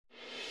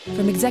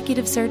From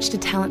executive search to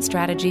talent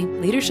strategy,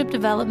 leadership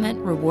development,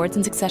 rewards,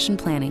 and succession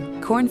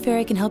planning, Korn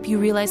Ferry can help you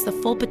realize the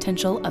full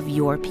potential of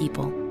your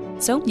people.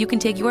 So you can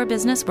take your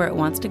business where it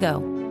wants to go,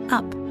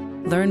 up.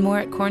 Learn more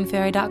at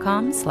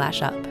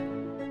kornferry.com/up.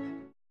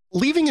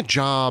 Leaving a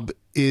job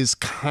is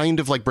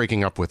kind of like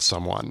breaking up with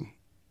someone.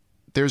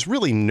 There's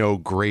really no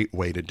great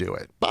way to do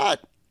it,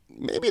 but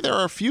maybe there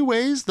are a few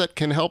ways that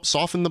can help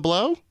soften the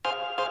blow.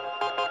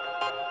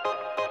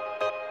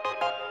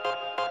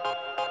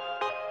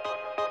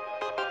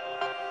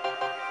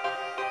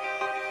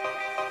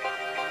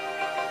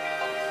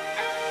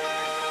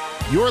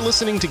 You're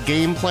listening to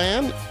Game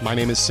Plan. My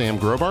name is Sam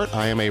Grobart.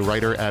 I am a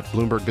writer at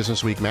Bloomberg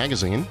Businessweek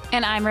magazine.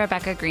 And I'm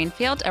Rebecca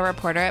Greenfield, a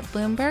reporter at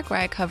Bloomberg,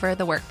 where I cover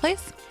the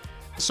workplace.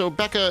 So,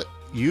 Becca,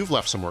 you've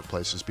left some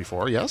workplaces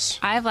before, yes?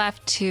 I've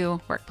left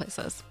 2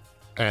 workplaces.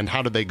 And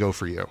how did they go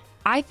for you?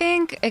 I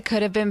think it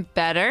could have been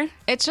better.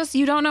 It's just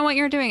you don't know what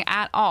you're doing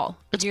at all.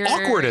 It's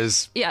awkward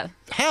as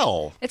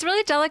hell. It's a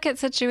really delicate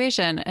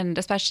situation. And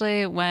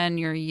especially when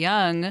you're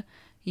young,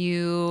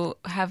 you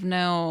have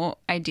no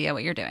idea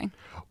what you're doing.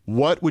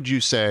 What would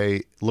you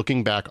say,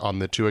 looking back on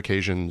the 2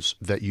 occasions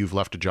that you've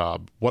left a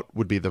job, what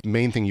would be the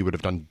main thing you would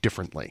have done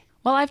differently?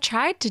 Well, I've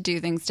tried to do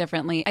things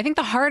differently. I think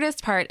the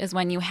hardest part is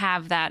when you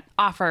have that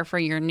offer for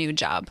your new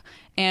job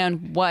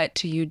and what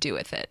do you do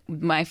with it?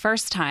 My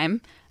first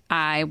time,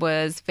 I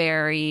was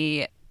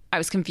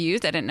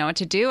confused. I didn't know what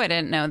to do. I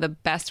didn't know the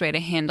best way to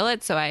handle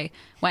it. So I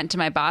went to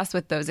my boss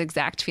with those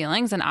exact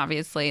feelings. And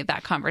obviously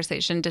that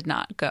conversation did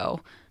not go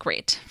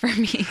great for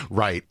me.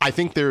 Right. I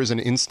think there is an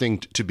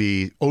instinct to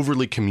be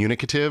overly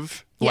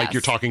communicative, like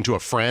you're talking to a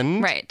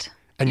friend. Right.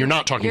 And you're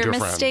not talking to a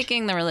friend. You're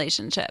mistaking the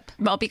relationship.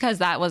 Well, because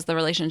that was the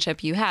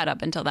relationship you had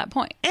up until that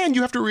point. And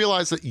you have to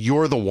realize that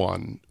you're the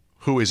one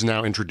who is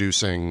now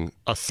introducing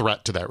a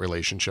threat to that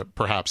relationship,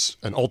 perhaps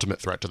an ultimate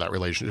threat to that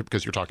relationship,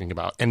 because you're talking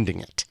about ending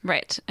it.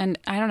 Right. And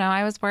I don't know,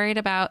 I was worried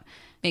about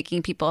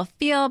making people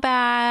feel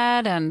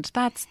bad, and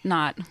that's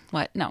not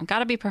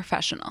gotta be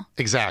professional.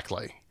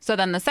 Exactly. So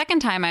then the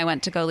second time I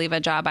went to go leave a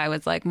job, I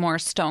was like more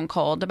stone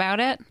cold about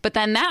it. But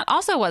then that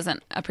also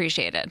wasn't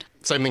appreciated.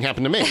 Same thing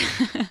happened to me.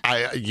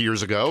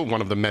 Years ago,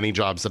 one of the many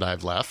jobs that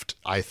I've left,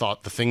 I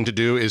thought the thing to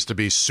do is to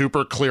be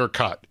super clear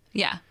cut.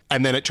 Yeah.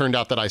 And then it turned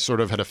out that I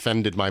sort of had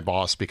offended my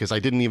boss because I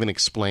didn't even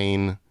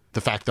explain the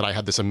fact that I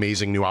had this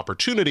amazing new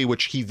opportunity,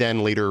 which he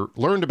then later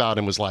learned about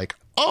and was like,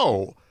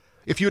 oh,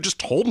 if you had just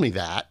told me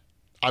that,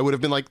 I would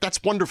have been like,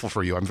 that's wonderful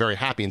for you. I'm very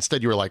happy.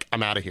 Instead, you were like,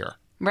 I'm out of here.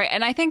 Right.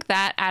 And I think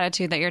that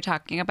attitude that you're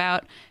talking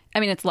about,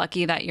 I mean, it's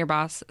lucky that your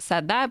boss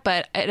said that,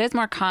 but it is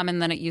more common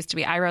than it used to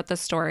be. I wrote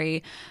this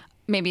story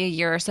maybe a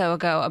year or so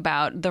ago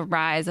about the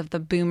rise of the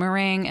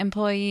boomerang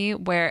employee,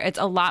 where it's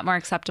a lot more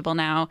acceptable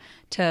now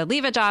to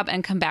leave a job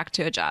and come back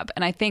to a job.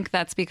 And I think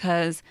that's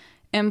because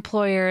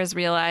employers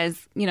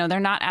realize, they're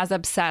not as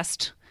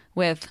obsessed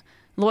with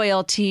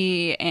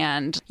loyalty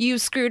and you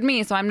screwed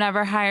me, so I'm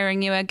never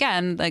hiring you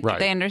again. Like, right.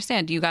 They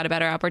understand you got a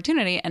better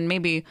opportunity and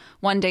maybe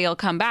one day you'll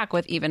come back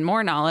with even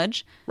more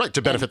knowledge. Right,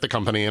 to benefit the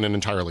company in an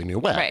entirely new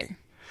way. Right.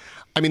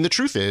 I mean, the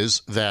truth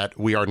is that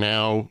we are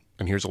now,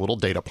 and here's a little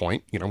data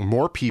point,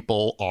 more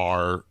people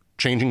are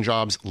changing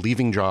jobs,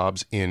 leaving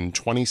jobs in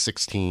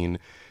 2016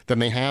 than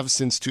they have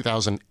since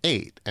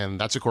 2008. And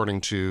that's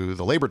according to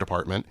the Labor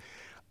Department.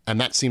 And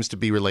that seems to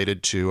be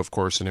related to, of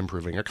course, an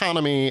improving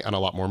economy and a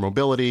lot more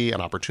mobility and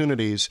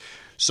opportunities.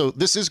 So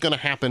this is going to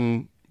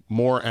happen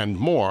more and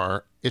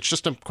more. It's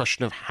just a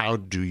question of how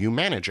do you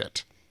manage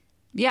it?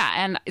 Yeah,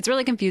 and it's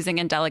really confusing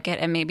and delicate,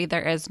 and maybe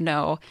there is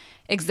no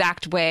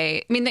exact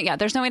way. I mean,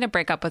 there's no way to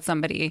break up with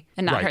somebody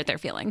and not hurt their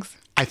feelings.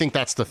 I think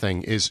that's the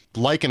thing, is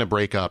like in a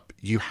breakup,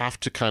 you have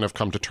to kind of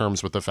come to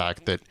terms with the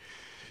fact that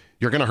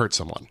you're going to hurt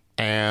someone.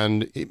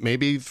 And it may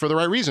be for the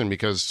right reason,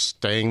 because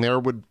staying there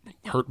would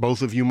hurt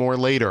both of you more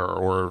later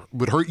or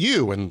would hurt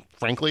you. And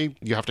frankly,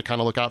 you have to kind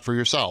of look out for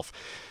yourself.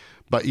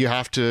 But you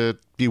have to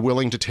be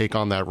willing to take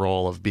on that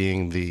role of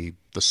being the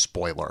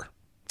spoiler.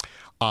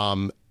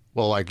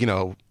 Well,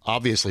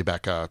 obviously,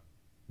 Becca,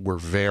 we're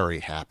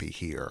very happy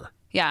here.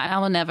 Yeah, I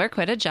will never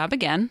quit a job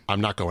again. I'm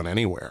not going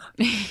anywhere.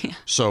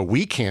 So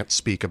we can't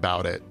speak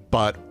about it,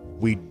 but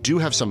we do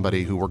have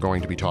somebody who we're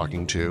going to be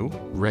talking to,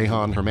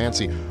 Rayhan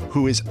Hirmansi,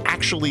 who is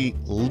actually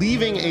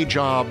leaving a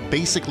job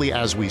basically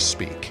as we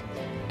speak.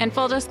 In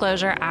full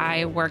disclosure,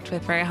 I worked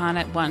with Rayhan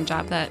at one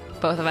job that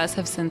both of us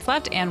have since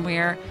left, and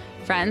we're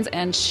friends,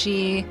 and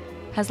she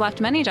has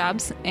left many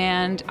jobs,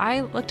 and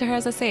I look to her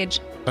as a sage.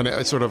 And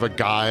it's sort of a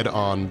guide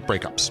on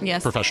breakups,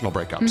 yes. Professional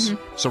breakups.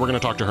 Mm-hmm. So we're going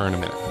to talk to her in a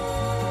minute.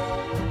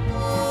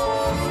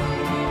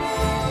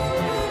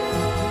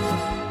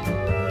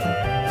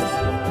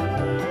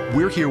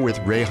 We're here with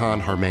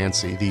Rayhan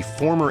Hirmansi, the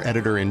former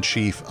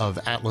editor-in-chief of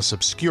Atlas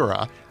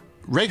Obscura.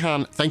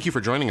 Rayhan, thank you for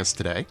joining us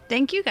today.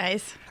 Thank you,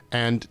 guys.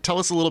 And tell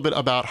us a little bit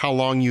about how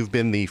long you've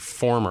been the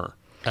former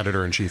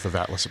editor-in-chief of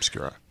Atlas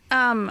Obscura.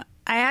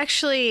 I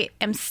actually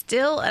am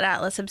still at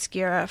Atlas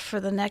Obscura for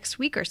the next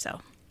week or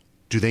so.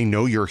 Do they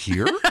know you're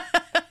here?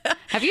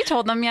 Have you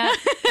told them yet?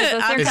 Is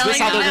this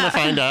how they're going to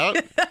find out?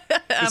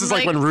 This is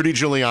like when Rudy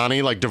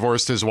Giuliani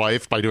divorced his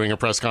wife by doing a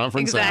press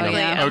conference. Exactly.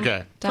 Yeah.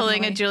 Okay.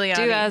 Pulling a Giuliani.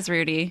 Do as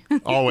Rudy.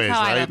 Always,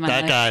 How I right? live my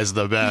That life. guy's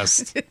the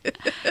best.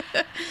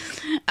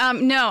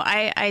 No,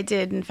 I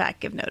did in fact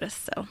give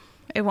notice, so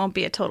it won't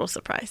be a total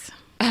surprise.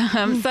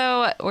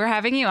 So we're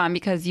having you on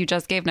because you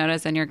just gave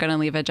notice and you're going to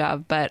leave a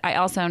job. But I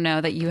also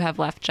know that you have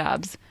left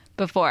jobs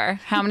before.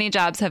 How many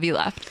jobs have you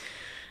left?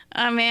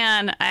 Oh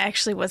man, I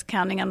actually was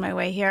counting on my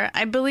way here.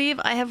 I believe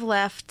I have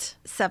left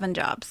 7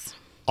 jobs.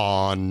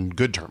 On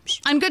good terms.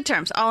 On good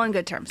terms, all on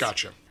good terms.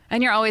 Gotcha.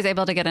 And you're always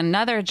able to get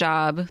another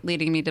job,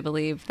 leading me to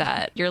believe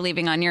that you're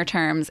leaving on your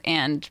terms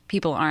and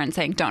people aren't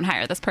saying, don't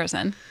hire this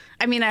person.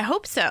 I mean, I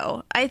hope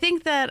so. I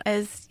think that,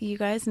 as you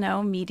guys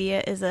know,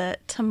 media is a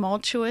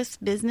tumultuous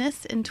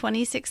business in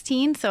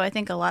 2016. So I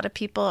think a lot of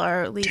people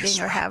are leaving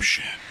or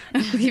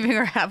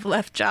have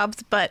left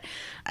jobs. But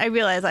I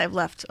realize I've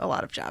left a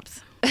lot of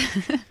jobs.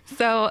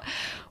 So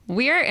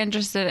we're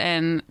interested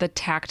in the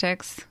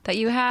tactics that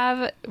you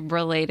have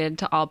related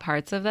to all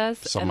parts of this.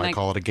 Some and might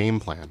call it a game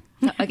plan.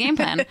 a game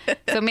plan.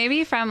 So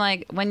maybe from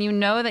when you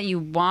know that you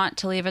want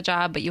to leave a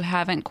job, but you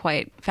haven't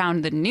quite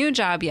found the new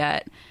job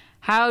yet,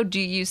 how do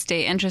you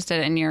stay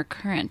interested in your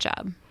current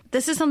job?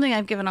 This is something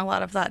I've given a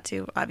lot of thought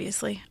to,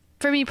 obviously.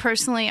 For me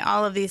personally,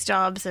 all of these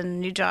jobs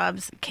and new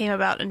jobs came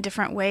about in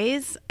different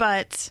ways,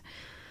 but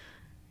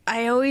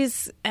I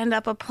always end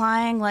up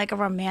applying a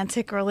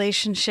romantic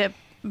relationship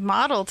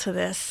model to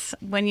this.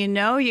 When you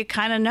know, you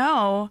kind of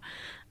know.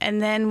 And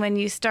then when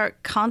you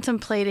start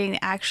contemplating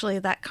actually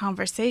that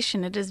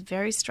conversation, it is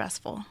very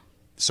stressful.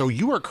 So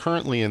you are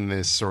currently in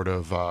this sort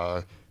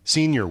of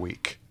senior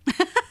week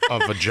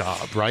of a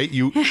job, right?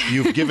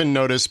 You've given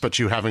notice, but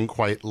you haven't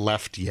quite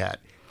left yet.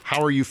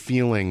 How are you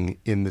feeling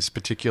in this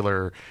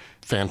particular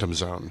phantom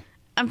zone?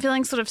 I'm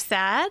feeling sort of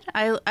sad.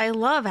 I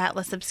love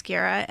Atlas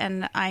Obscura,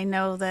 and I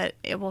know that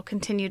it will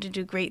continue to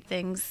do great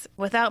things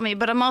without me,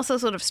 but I'm also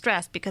sort of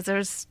stressed because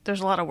there's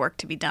a lot of work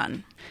to be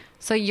done.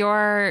 So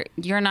you're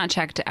not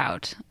checked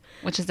out,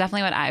 which is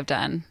definitely what I've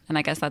done. And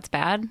I guess that's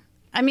bad.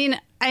 I mean,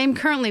 I am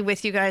currently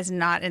with you guys,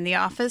 not in the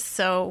office,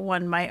 so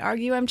one might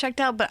argue I'm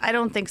checked out, but I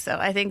don't think so.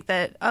 I think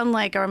that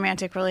unlike a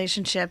romantic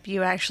relationship,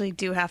 you actually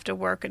do have to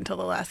work until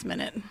the last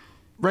minute.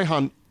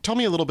 Rayhan, tell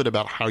me a little bit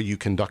about how you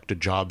conduct a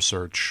job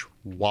search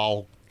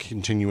while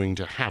continuing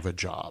to have a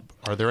job.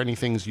 Are there any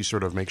things you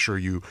sort of make sure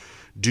you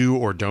do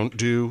or don't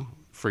do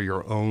for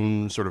your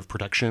own sort of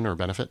protection or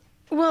benefit?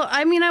 Well,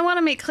 I mean, I want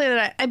to make clear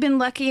that I've been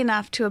lucky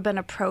enough to have been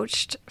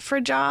approached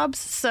for jobs,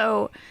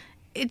 so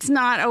it's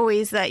not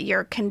always that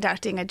you're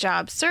conducting a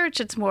job search.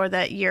 It's more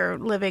that you're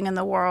living in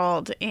the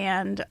world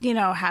and,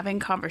 having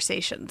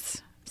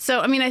conversations.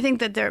 So, I mean, I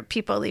think that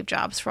people leave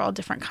jobs for all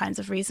different kinds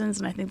of reasons.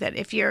 And I think that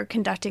if you're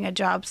conducting a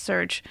job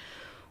search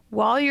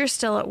while you're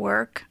still at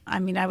work, I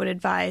mean, I would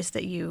advise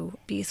that you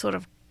be sort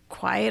of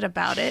quiet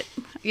about it.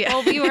 Yeah.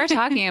 Well, we were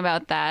talking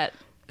about that,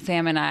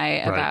 Sam and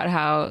I, Right. about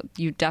how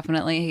you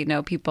definitely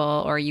know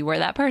people, or you were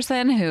that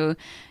person who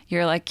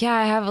you're like, yeah,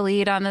 I have a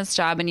lead on this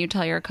job, and you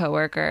tell your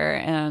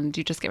coworker and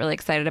you just get really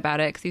excited about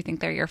it because you think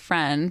they're your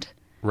friend.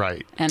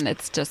 Right. And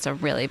it's just a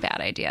really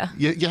bad idea.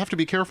 You have to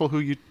be careful who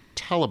you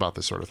tell about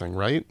this sort of thing,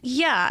 right?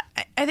 Yeah,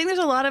 I think there's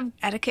a lot of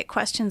etiquette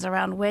questions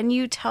around when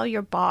you tell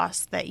your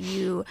boss that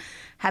you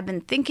have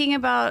been thinking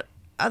about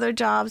other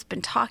jobs,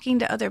 been talking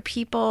to other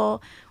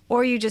people,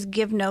 or you just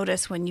give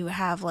notice when you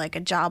have a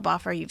job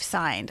offer you've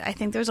signed. I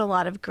think there's a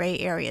lot of gray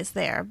areas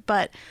there.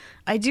 But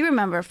I do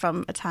remember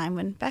from a time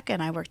when Becca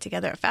and I worked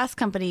together at Fast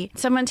Company,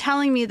 someone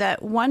telling me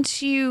that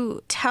once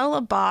you tell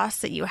a boss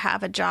that you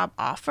have a job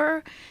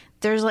offer,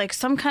 there's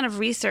some kind of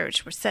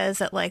research which says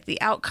that the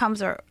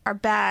outcomes are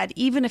bad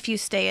even if you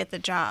stay at the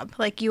job.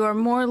 You are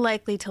more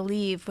likely to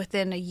leave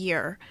within a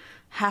year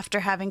after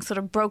having sort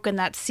of broken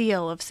that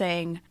seal of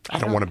saying, I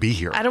don't want to be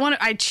here.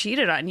 I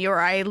cheated on you,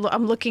 or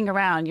I'm looking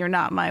around. You're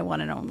not my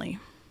one and only.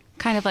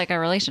 Kind of like a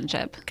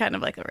relationship. Kind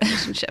of like a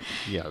relationship.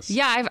 Yes.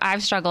 Yeah,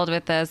 I've struggled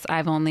with this.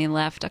 I've only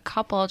left a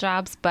couple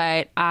jobs,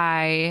 but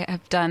I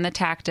have done the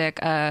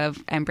tactic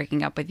of I'm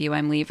breaking up with you,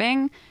 I'm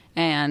leaving.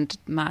 And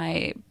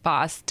my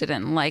boss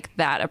didn't like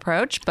that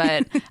approach,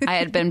 but I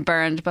had been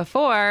burned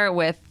before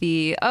with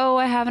I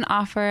have an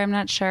offer, I'm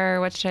not sure,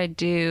 what should I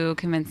do,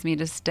 convince me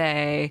to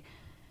stay.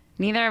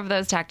 Neither of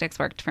those tactics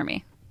worked for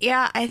me.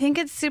 Yeah, I think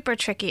it's super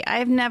tricky.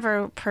 I've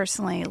never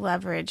personally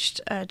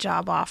leveraged a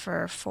job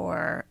offer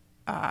for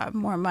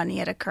more money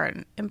at a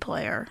current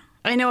employer.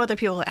 I know other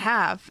people that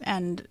have,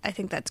 and I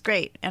think that's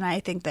great. And I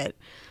think that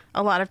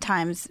a lot of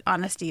times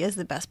honesty is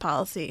the best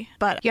policy.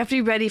 But you have to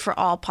be ready for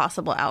all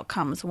possible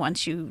outcomes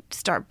once you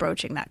start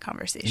broaching that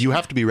conversation. You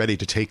have to be ready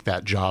to take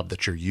that job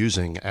that you're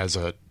using as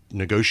a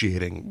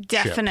negotiating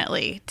chip.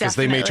 Definitely. Because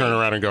they may turn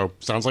around and go,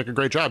 sounds like a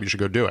great job, you should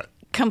go do it.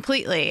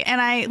 Completely.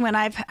 And when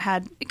I've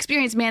had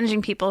experience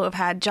managing people who have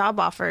had job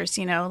offers,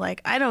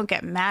 I don't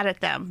get mad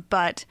at them,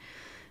 but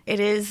it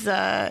is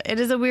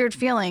a weird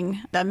feeling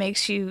that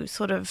makes you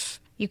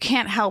you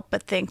can't help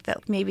but think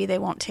that maybe they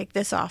won't take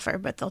this offer,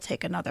 but they'll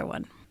take another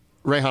one.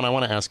 Rayhan, I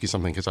want to ask you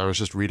something because I was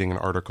just reading an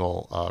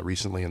article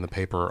recently in the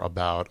paper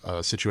about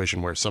a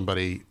situation where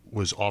somebody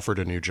was offered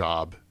a new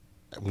job,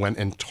 went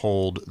and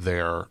told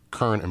their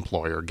current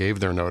employer, gave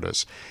their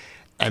notice,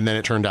 and then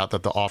it turned out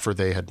that the offer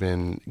they had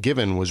been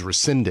given was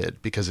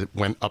rescinded because it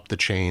went up the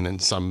chain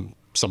and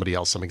somebody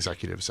else, some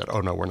executive said, oh,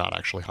 no, we're not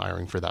actually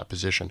hiring for that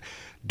position.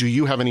 Do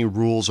you have any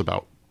rules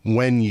about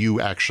when you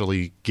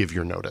actually give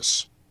your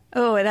notice?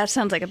 Oh, that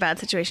sounds like a bad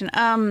situation.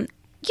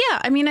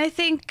 Yeah, I mean, I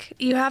think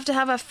you have to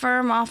have a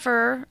firm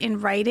offer in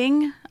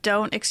writing.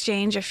 Don't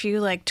exchange a few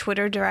like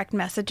Twitter direct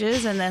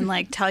messages and then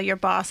like tell your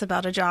boss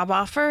about a job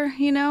offer,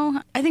 you know?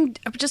 I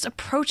think just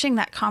approaching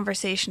that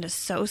conversation is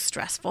so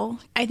stressful.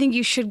 I think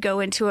you should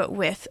go into it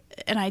with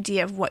an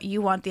idea of what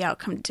you want the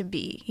outcome to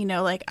be. You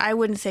know, like I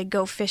wouldn't say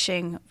go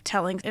fishing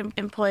telling an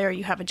employer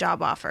you have a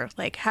job offer.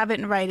 Like have it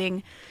in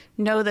writing,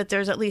 know that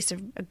there's at least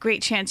a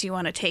great chance you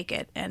want to take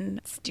it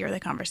and steer the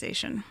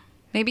conversation.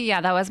 Maybe,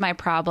 yeah, that was my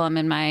problem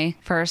in my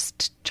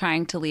first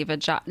trying to leave a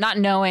job. Not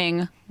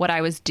knowing what I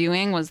was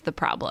doing was the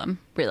problem,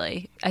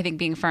 really. I think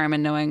being firm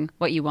and knowing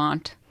what you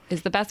want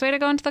is the best way to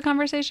go into the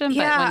conversation.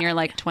 Yeah. But when you're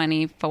like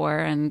 24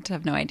 and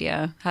have no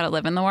idea how to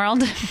live in the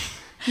world,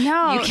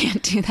 no, you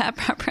can't do that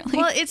properly.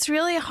 Well, it's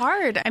really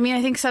hard. I mean,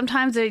 I think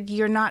sometimes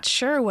you're not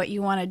sure what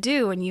you want to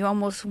do and you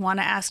almost want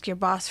to ask your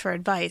boss for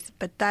advice,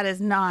 but that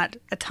is not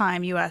a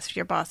time you ask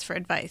your boss for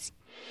advice.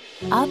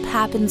 Up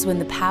happens when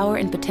the power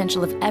and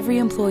potential of every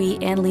employee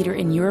and leader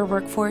in your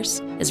workforce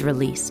is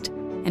released.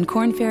 And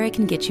Korn Ferry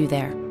can get you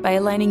there by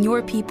aligning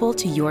your people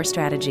to your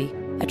strategy,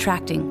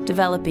 attracting,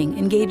 developing,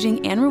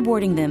 engaging, and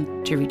rewarding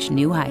them to reach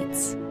new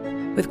heights.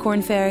 With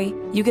Korn Ferry,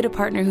 you get a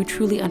partner who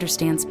truly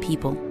understands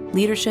people,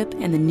 leadership,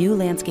 and the new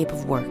landscape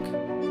of work.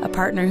 A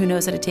partner who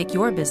knows how to take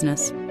your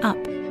business up.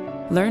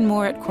 Learn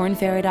more at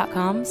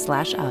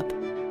kornferry.com/up.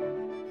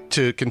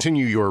 To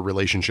continue your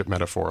relationship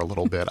metaphor a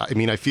little bit, I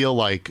mean, I feel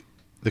like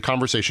the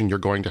conversation you're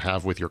going to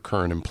have with your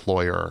current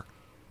employer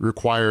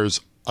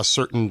requires a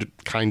certain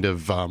kind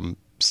of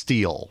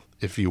steel,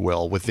 if you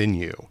will, within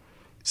you.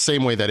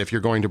 Same way that if you're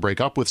going to break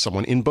up with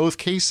someone, in both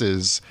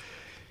cases,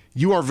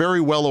 you are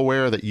very well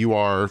aware that you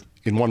are,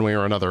 in one way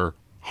or another,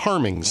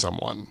 harming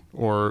someone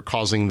or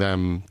causing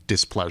them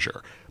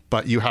displeasure.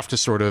 But you have to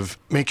sort of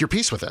make your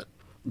peace with it.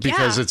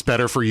 Because it's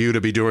better for you to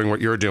be doing what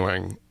you're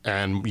doing.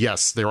 And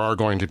yes, there are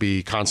going to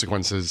be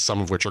consequences, some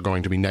of which are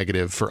going to be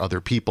negative for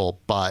other people,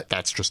 but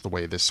that's just the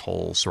way this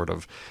whole sort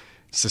of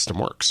system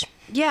works.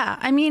 Yeah,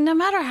 I mean, no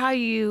matter how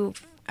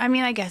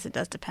I guess it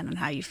does depend on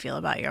how you feel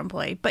about your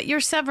employee, but you're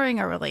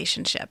severing a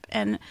relationship.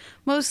 And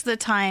most of the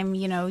time,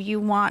 you know, you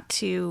want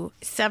to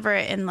sever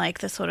it in like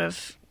the sort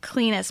of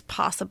cleanest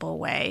possible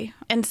way.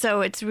 And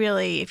so it's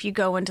really, if you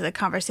go into the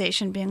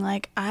conversation being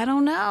like, I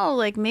don't know,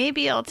 like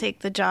maybe I'll take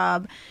the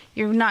job,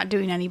 you're not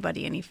doing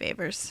anybody any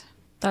favors.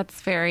 That's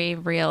very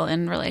real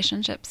in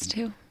relationships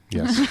too.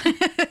 Yes.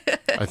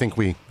 I think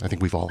we've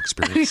all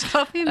experienced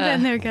We've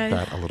been there, guys.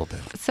 that a little bit.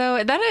 So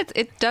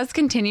it does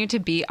continue to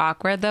be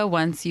awkward though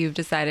once you've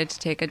decided to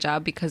take a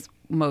job, because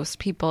most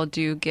people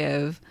do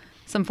give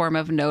some form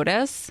of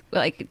notice,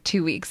 like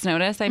 2 weeks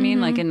notice, I mean,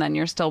 like, and then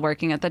you're still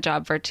working at the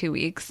job for 2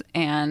 weeks.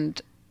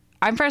 And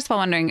I'm first of all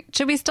wondering,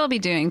 should we still be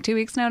doing 2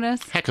 weeks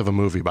notice? Heck of a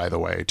movie, by the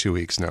way, 2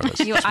 weeks notice.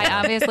 I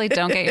obviously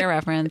don't get your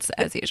reference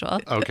as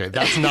usual. Okay,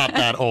 that's not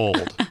that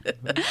old.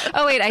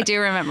 Oh, wait, I do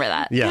remember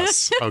that.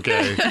 Yes,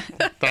 okay.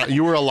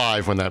 You were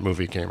alive when that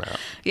movie came out.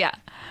 Yeah.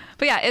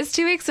 But yeah, is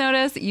 2 weeks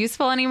notice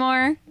useful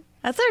anymore?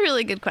 That's a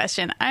really good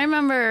question. I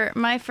remember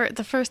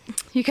the first,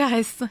 you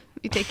guys,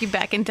 we take you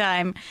back in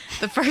time.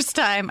 The first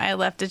time I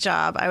left a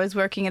job, I was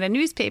working at a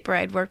newspaper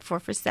I'd worked for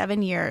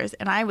 7 years.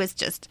 And I was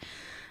just,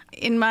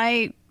 in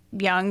my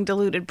young,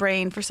 deluded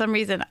brain, for some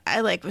reason,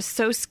 I was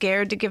so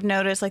scared to give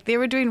notice. Like they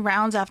were doing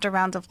rounds after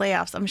rounds of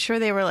layoffs. I'm sure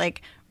they were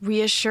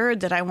reassured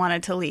that I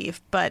wanted to leave.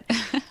 But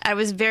I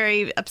was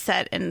very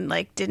upset and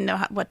didn't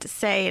know what to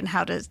say and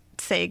how to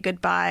say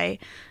goodbye.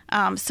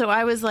 So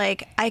I was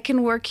like, I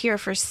can work here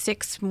for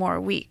 6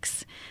 more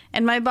weeks.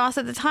 And my boss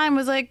at the time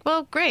was like,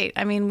 well, great.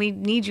 I mean, we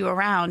need you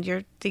around.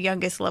 You're the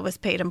youngest,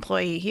 lowest paid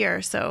employee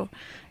here. So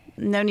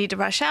no need to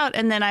rush out.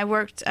 And then I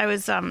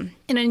was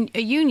in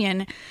a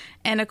union.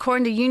 And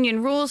according to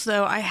union rules,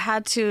 though, I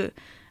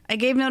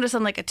gave notice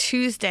on a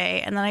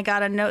Tuesday. And then I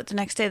got a note the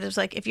next day that was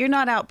like, if you're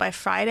not out by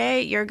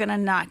Friday, you're going to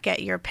not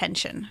get your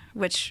pension,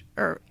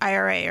 or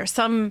IRA or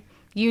some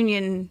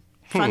union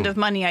fund of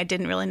money I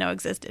didn't really know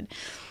existed.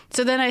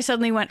 So then I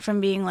suddenly went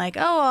from being like,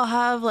 oh, I'll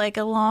have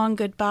a long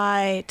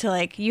goodbye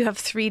to you have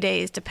 3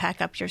 days to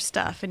pack up your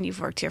stuff and you've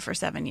worked here for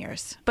 7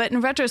 years. But in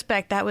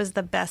retrospect, that was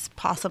the best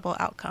possible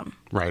outcome.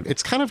 Right.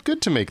 It's kind of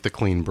good to make the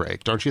clean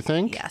break, don't you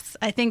think? Yes.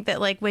 I think that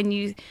when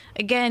you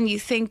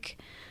think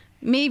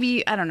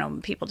maybe, I don't know,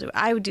 people do.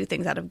 I would do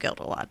things out of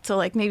guilt a lot. So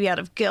maybe out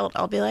of guilt,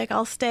 I'll be like,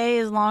 I'll stay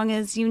as long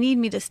as you need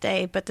me to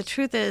stay. But the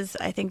truth is,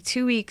 I think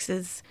 2 weeks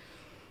it's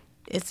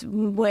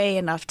way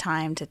enough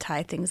time to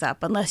tie things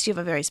up, unless you have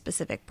a very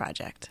specific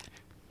project.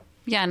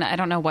 Yeah, and I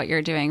don't know what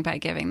you're doing by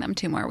giving them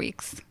 2 more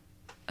weeks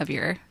of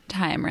your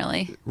time,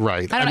 really.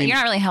 Right. I don't know. You're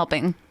not really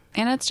helping,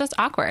 and it's just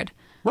awkward.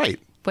 Right.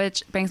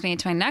 Which brings me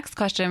to my next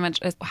question, which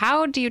is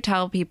how do you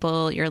tell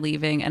people you're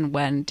leaving and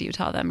when do you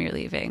tell them you're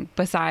leaving,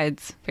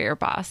 besides for your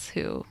boss,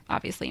 who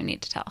obviously you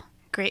need to tell?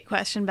 Great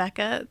question,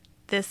 Becca.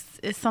 This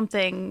is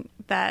something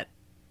that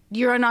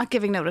you're not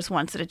giving notice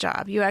once at a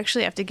job. You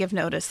actually have to give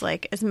notice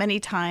like as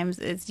many times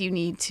as you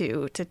need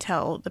to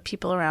tell the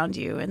people around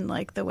you in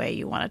like the way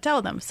you want to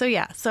tell them. So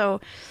yeah,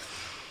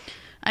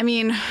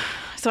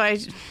 I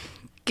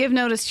give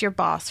notice to your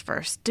boss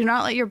first. Do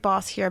not let your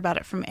boss hear about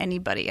it from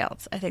anybody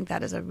else. I think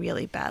that is a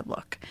really bad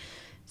look.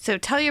 So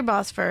tell your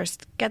boss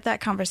first, get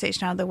that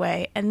conversation out of the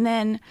way, and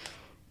then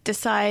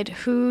decide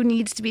who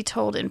needs to be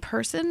told in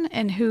person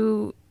and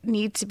who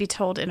needs to be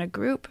told in a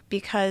group,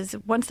 because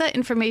once that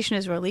information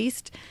is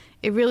released,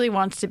 it really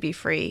wants to be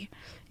free.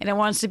 And it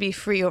wants to be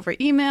free over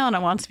email, and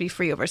it wants to be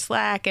free over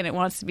Slack, and it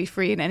wants to be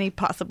free in any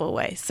possible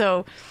way.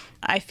 So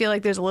I feel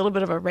like there's a little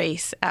bit of a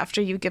race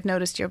after you give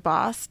notice to your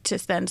boss to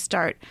then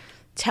start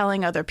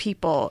telling other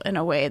people in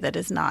a way that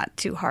is not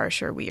too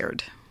harsh or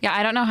weird. Yeah,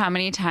 I don't know how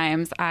many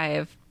times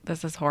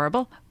this is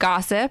horrible,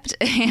 gossiped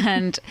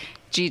and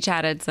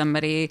G-chatted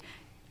somebody,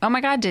 oh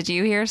my God, did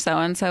you hear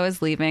so-and-so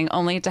is leaving?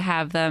 Only to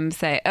have them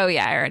say, oh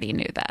yeah, I already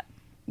knew that.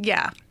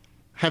 Yeah.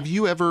 Have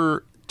you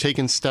ever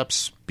taken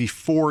steps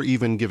before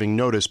even giving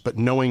notice, but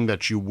knowing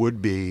that you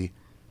would be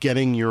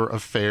getting your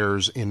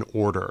affairs in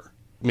order?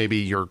 Maybe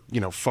you're,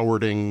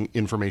 forwarding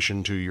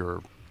information to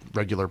your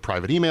regular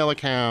private email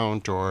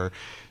account, or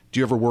do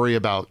you ever worry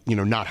about,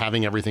 not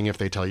having everything if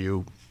they tell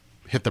you,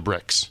 hit the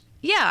bricks?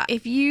 Yeah.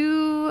 If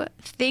you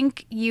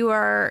think you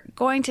are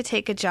going to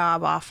take a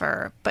job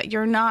offer, but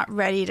you're not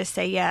ready to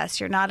say yes,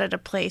 you're not at a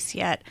place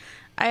yet,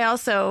 I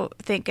also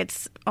think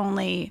it's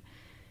only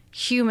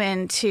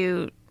human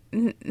to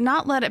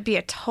not let it be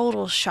a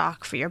total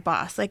shock for your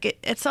boss. Like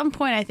at some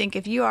point, I think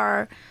if you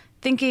are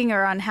thinking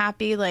or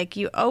unhappy, like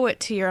you owe it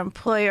to your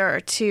employer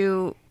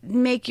to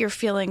make your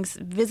feelings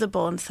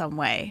visible in some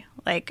way.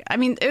 Like, at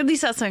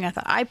least that's something I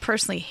thought. I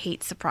personally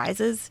hate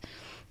surprises.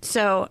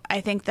 So I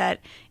think that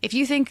if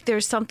you think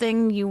there's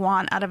something you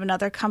want out of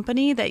another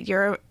company that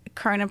your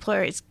current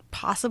employer is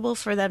possible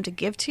for them to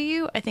give to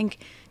you, I think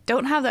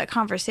don't have that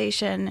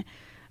conversation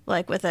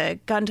like with a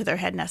gun to their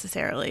head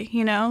necessarily,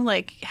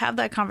 like have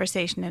that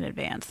conversation in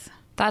advance.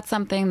 That's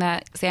something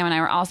that Sam and I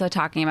were also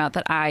talking about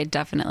that I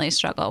definitely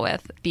struggle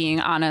with,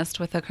 being honest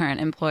with the current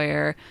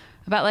employer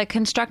about like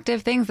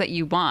constructive things that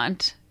you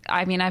want.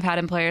 I've had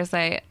employers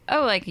say,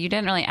 oh, like you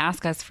didn't really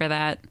ask us for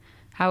that.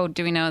 How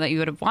do we know that you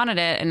would have wanted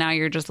it? And now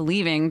you're just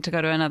leaving to go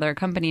to another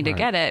company to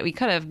get it. We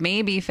could have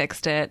maybe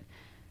fixed it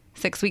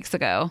 6 weeks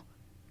ago,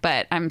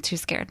 but I'm too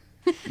scared.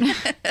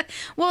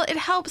 Well, it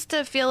helps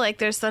to feel like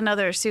there's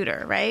another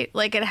suitor, right?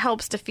 Like it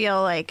helps to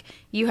feel like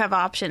you have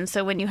options.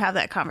 So when you have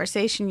that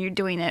conversation, you're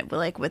doing it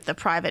like with the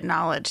private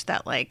knowledge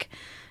that like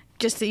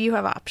just that you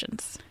have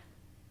options.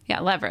 Yeah,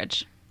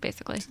 leverage,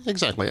 basically.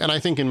 Exactly. And I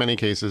think in many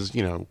cases,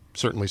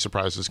 certainly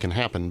surprises can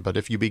happen. But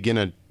if you begin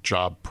a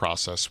job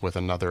process with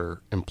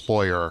another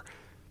employer,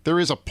 there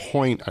is a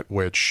point at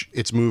which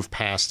it's moved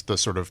past the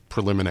sort of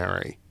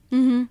preliminary.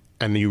 Mm-hmm.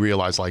 And you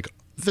realize like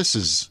this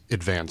is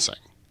advancing.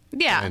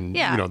 Yeah, and,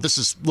 yeah.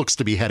 This looks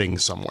to be heading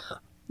somewhere.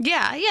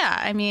 Yeah.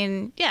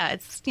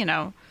 It's,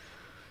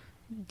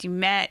 you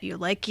met, you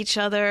like each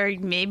other,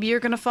 maybe you're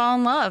going to fall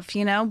in love,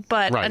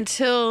 but right.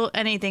 Until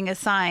anything is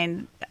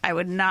signed, I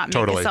would not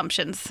make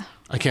assumptions.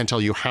 I can't tell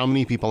you how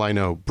many people I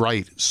know,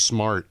 bright,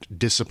 smart,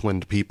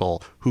 disciplined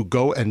people who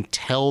go and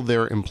tell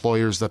their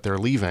employers that they're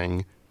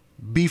leaving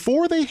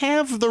before they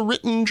have the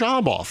written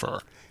job offer.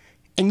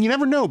 And you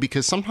never know,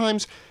 because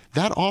sometimes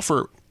that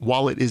offer,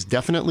 while it is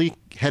definitely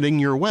heading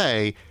your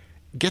way,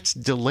 gets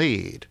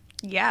delayed.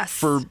 Yes.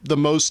 For the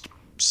most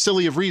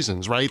silly of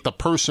reasons, right? The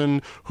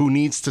person who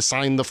needs to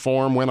sign the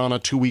form went on a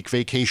 2-week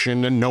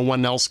vacation and no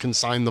one else can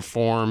sign the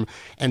form.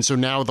 And so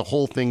now the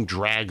whole thing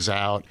drags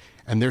out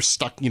and they're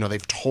stuck.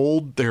 They've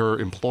told their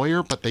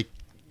employer, but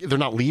they're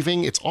not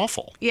leaving. It's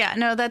awful. Yeah,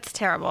 no, that's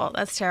terrible.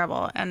 That's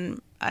terrible. And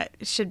it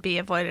should be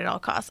avoided at all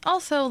costs.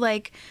 Also,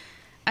 like,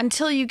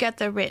 until you get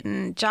the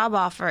written job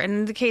offer, and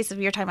in the case of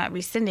you're talking about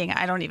rescinding,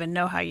 I don't even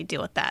know how you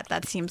deal with that.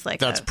 That seems like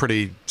that's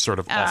pretty sort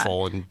of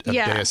awful in a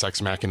Deus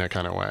Ex Machina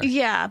kind of way.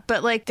 Yeah,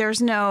 but like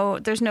there's no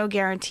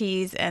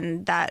guarantees,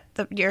 and that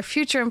your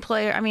future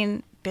employer.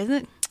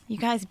 Business. You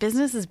guys,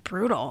 business is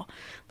brutal.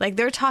 Like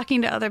they're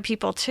talking to other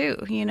people too.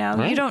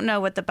 Right. You don't know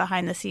what the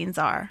behind the scenes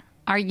are.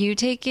 Are you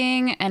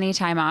taking any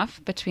time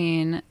off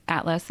between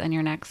Atlas and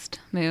your next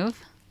move?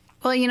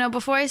 Well,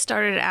 before I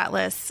started at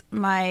Atlas,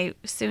 my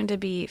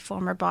soon-to-be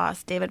former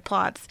boss, David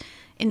Plotz,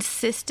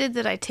 insisted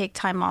that I take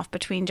time off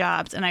between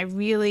jobs, and I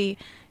really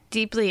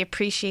deeply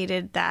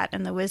appreciated that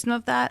and the wisdom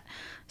of that.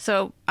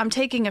 So I'm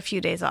taking a few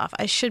days off.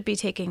 I should be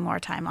taking more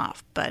time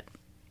off, but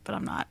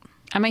I'm not.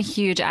 I'm a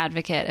huge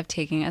advocate of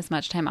taking as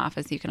much time off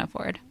as you can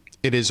afford.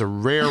 It is a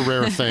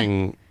rare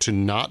thing to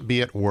not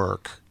be at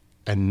work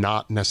and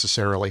not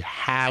necessarily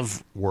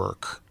have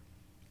work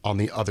on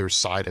the other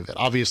side of it.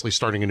 Obviously,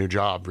 starting a new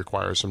job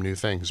requires some new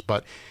things,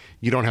 but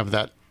you don't have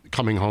that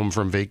coming home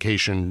from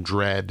vacation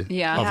dread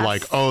of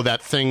like, oh,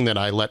 that thing that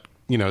I let,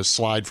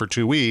 slide for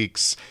 2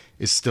 weeks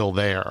is still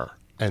there.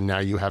 And now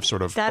you have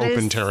sort of That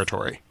open is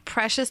territory.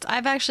 Precious.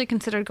 I've actually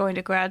considered going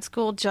to grad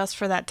school just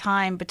for that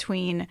time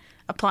between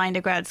applying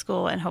to grad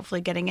school and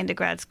hopefully getting into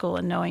grad school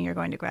and knowing you're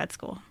going to grad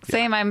school.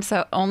 Same. I'm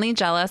so only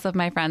jealous of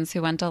my friends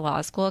who went to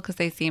law school because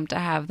they seem to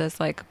have this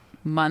like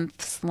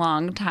months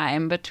long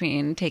time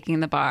between taking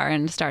the bar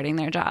and starting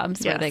their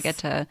jobs where they Yes. get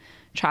to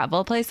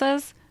travel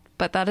places.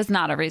 But that is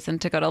not a reason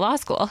to go to law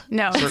school.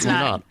 No, it's Certainly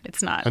not. not.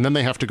 It's not. And then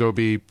they have to go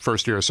be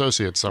first-year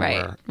associates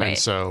somewhere. Right. And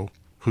so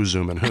who's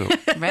zooming who?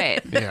 Right.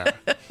 Yeah.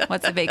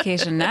 What's a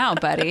vacation now,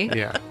 buddy?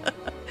 Yeah.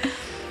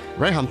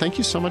 Rayhan, thank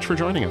you so much for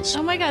joining us.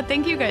 Oh my God.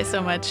 Thank you guys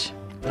so much.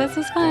 This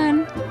was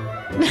fun.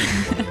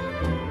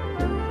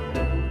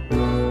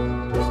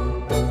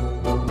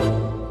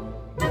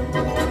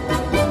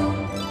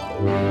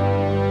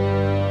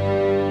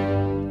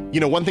 You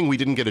know, one thing we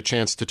didn't get a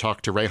chance to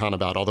talk to Rayhan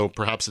about, although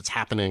perhaps it's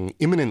happening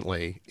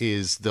imminently,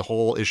 is the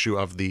whole issue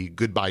of the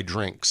goodbye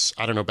drinks.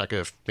 I don't know, Becca,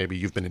 if maybe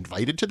you've been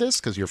invited to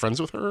this because you're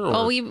friends with her? Or...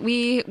 Well,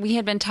 we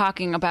had been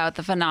talking about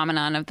the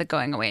phenomenon of the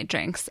going away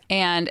drinks,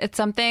 and it's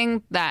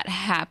something that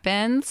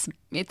happens.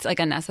 It's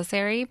like a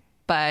necessary,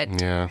 but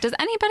Yeah. does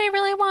anybody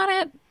really want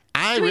it?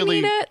 Do we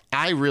need it?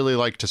 I really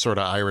like to sort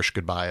of Irish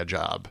goodbye a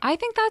job. I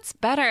think that's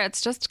better. It's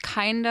just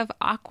kind of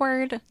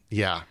awkward.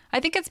 Yeah,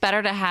 I think it's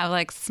better to have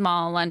like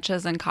small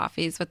lunches and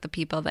coffees with the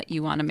people that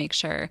you want to make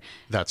sure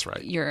that's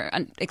right. you're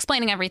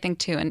explaining everything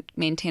to and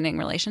maintaining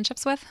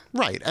relationships with.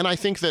 Right. And I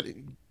think that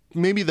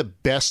maybe the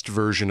best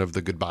version of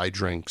the goodbye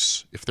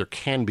drinks, if there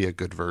can be a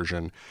good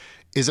version,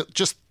 is it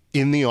just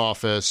in the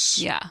office.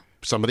 Yeah.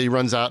 Somebody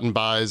runs out and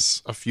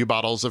buys a few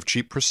bottles of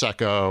cheap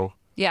Prosecco.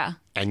 Yeah.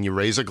 And you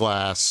raise a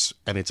glass,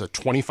 and it's a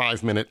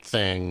 25-minute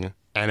thing,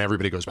 and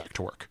everybody goes back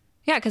to work.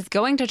 Yeah, because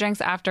going to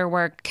drinks after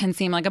work can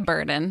seem like a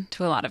burden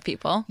to a lot of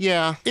people.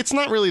 Yeah, it's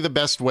not really the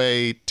best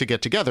way to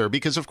get together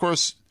because, of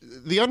course,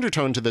 the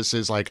undertone to this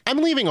is like, I'm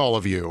leaving all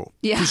of you,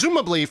 Yeah.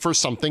 presumably for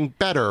something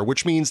better,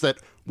 which means that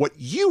what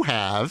you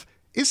have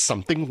is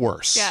something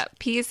worse. Yeah,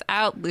 peace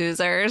out,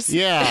 losers.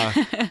 Yeah.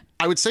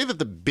 I would say that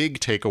the big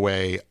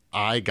takeaway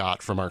I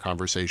got from our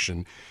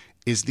conversation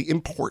is the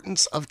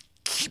importance of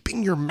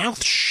keeping your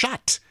mouth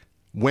shut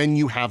when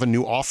you have a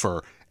new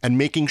offer and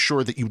making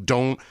sure that you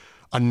don't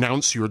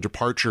announce your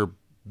departure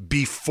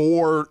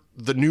before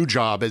the new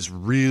job is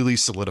really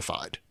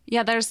solidified.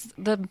 Yeah, there's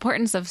the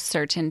importance of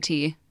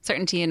certainty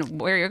in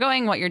where you're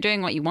going, what you're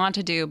doing, what you want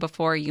to do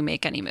before you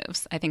make any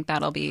moves. I think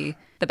that'll be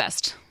the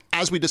best.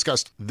 As we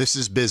discussed, this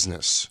is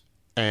business.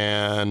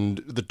 And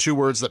the two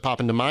words that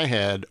pop into my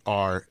head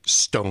are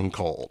stone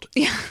cold.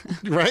 Yeah.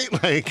 Right?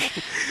 Like,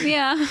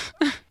 Yeah.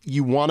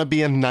 you want to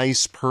be a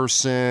nice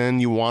person,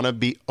 you want to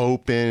be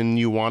open,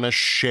 you want to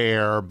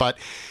share. But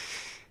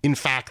in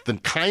fact, the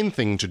kind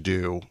thing to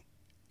do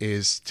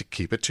is to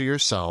keep it to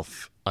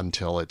yourself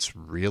until it's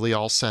really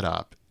all set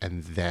up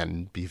and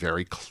then be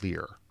very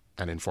clear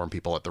and inform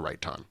people at the right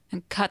time.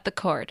 And cut the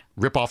cord.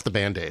 Rip off the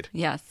Band-Aid.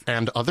 Yes.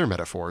 And other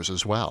metaphors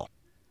as well.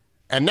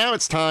 And now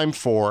it's time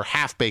for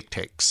Half-Baked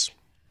Takes.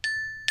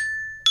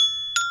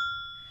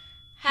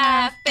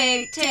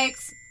 Half-baked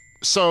takes.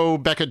 So,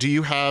 Becca, do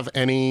you have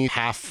any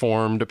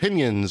half-formed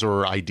opinions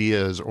or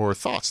ideas or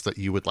thoughts that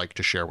you would like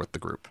to share with the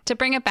group? To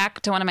bring it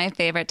back to one of my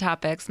favorite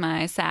topics,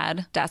 my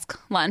sad desk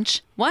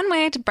lunch. One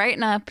way to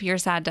brighten up your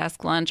sad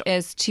desk lunch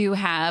is to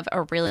have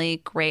a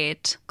really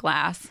great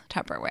glass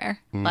Tupperware.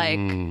 Like,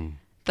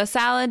 the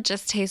salad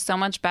just tastes so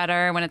much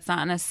better when it's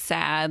not in a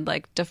sad,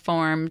 like,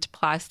 deformed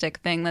plastic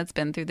thing that's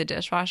been through the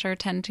dishwasher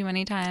 10 too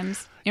many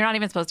times. You're not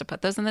even supposed to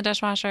put those in the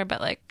dishwasher, but,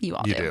 like, you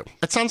all You do.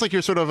 It sounds like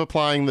you're sort of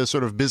applying the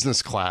sort of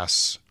business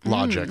class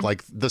logic.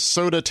 Like, the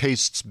soda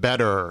tastes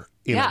better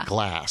in Yeah, a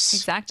glass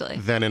exactly.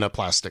 than in a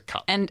plastic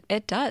cup. And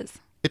it does.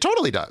 It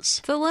totally does.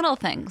 It's the little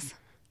things.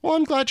 Well,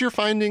 I'm glad you're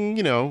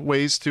finding,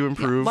 ways to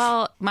improve.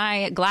 Well,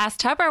 my glass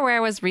Tupperware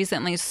was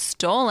recently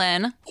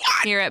stolen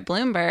here at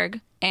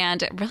Bloomberg,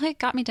 and it really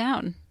got me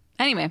down.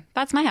 Anyway,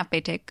 that's my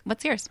half-baked take.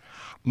 What's yours?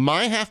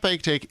 My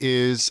half-baked take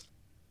is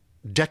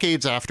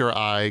decades after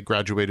I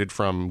graduated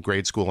from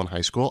grade school and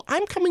high school,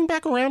 I'm coming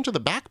back around to the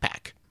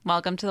backpack.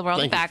 Welcome to the world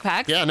Thank of you.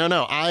 backpacks. Yeah,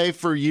 no. I,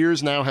 for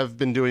years now, have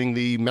been doing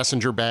the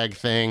messenger bag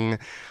thing,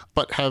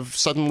 but have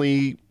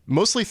suddenly,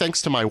 mostly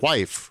thanks to my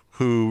wife,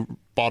 who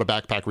bought a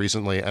backpack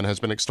recently and has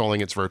been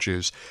extolling its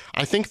virtues,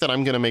 I think that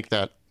I'm going to make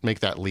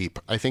that leap.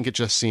 I think it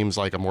just seems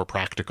like a more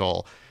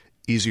practical,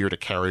 easier to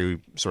carry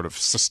sort of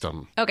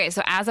system. Okay,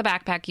 so as a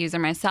backpack user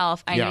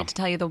myself, I Yeah. need to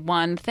tell you the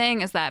one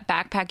thing is that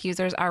backpack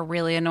users are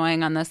really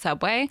annoying on the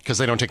subway. Because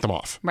they don't take them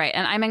off. Right,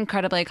 and I'm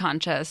incredibly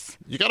conscious.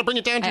 You got to bring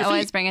it down to I your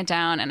always feet. bring it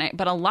down,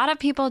 but a lot of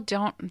people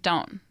don't.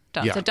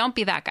 Yeah. So don't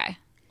be that guy.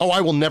 Oh, I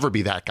will never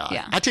be that guy.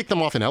 Yeah. I take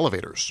them off in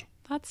elevators.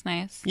 That's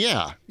nice.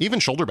 Yeah, even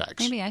shoulder bags.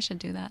 Maybe I should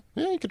do that.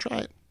 Yeah, you could try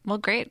it. Well,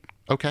 great.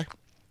 Okay.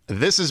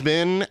 This has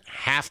been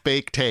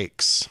Half-Baked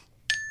Takes.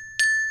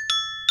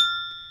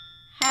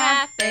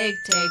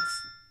 Half-baked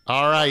takes.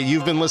 All right,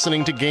 you've been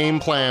listening to Game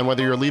Plan.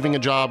 Whether you're leaving a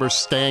job or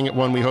staying at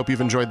one, we hope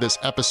you've enjoyed this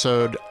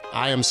episode.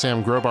 I am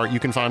Sam Grobart. You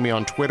can find me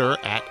on Twitter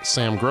at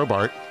Sam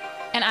Grobart.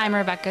 And I'm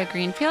Rebecca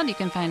Greenfield. You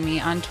can find me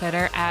on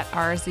Twitter at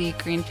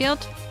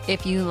RZGreenfield.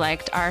 If you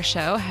liked our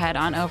show, head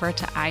on over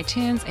to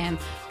iTunes and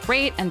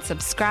rate and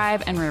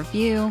subscribe and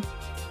review.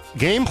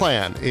 Game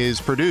Plan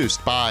is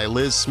produced by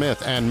Liz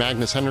Smith and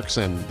Magnus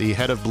Henriksen. The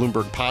head of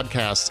Bloomberg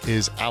Podcasts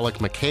is Alec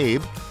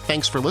McCabe.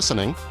 Thanks for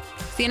listening.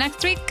 See you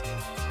next week.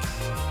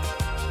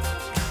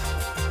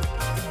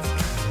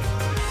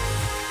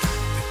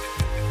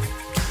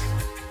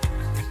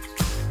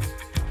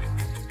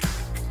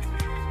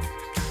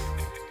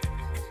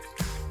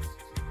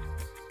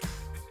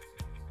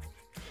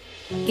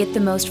 Get the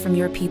most from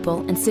your people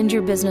and send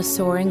your business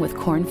soaring with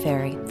Korn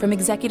Ferry. From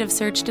executive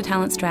search to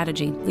talent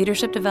strategy,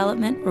 leadership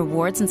development,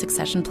 rewards, and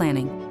succession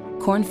planning,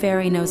 Korn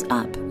Ferry knows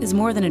up is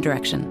more than a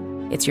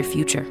direction. It's your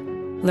future.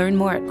 Learn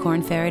more at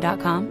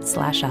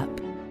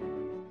kornferry.com/up.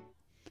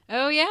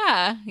 Oh,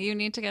 yeah. You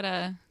need to get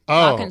a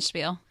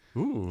glockenspiel.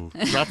 Ooh,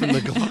 dropping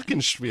the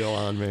glockenspiel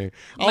on me.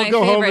 My I'll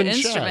go home favorite and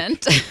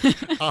instrument.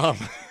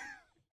 check.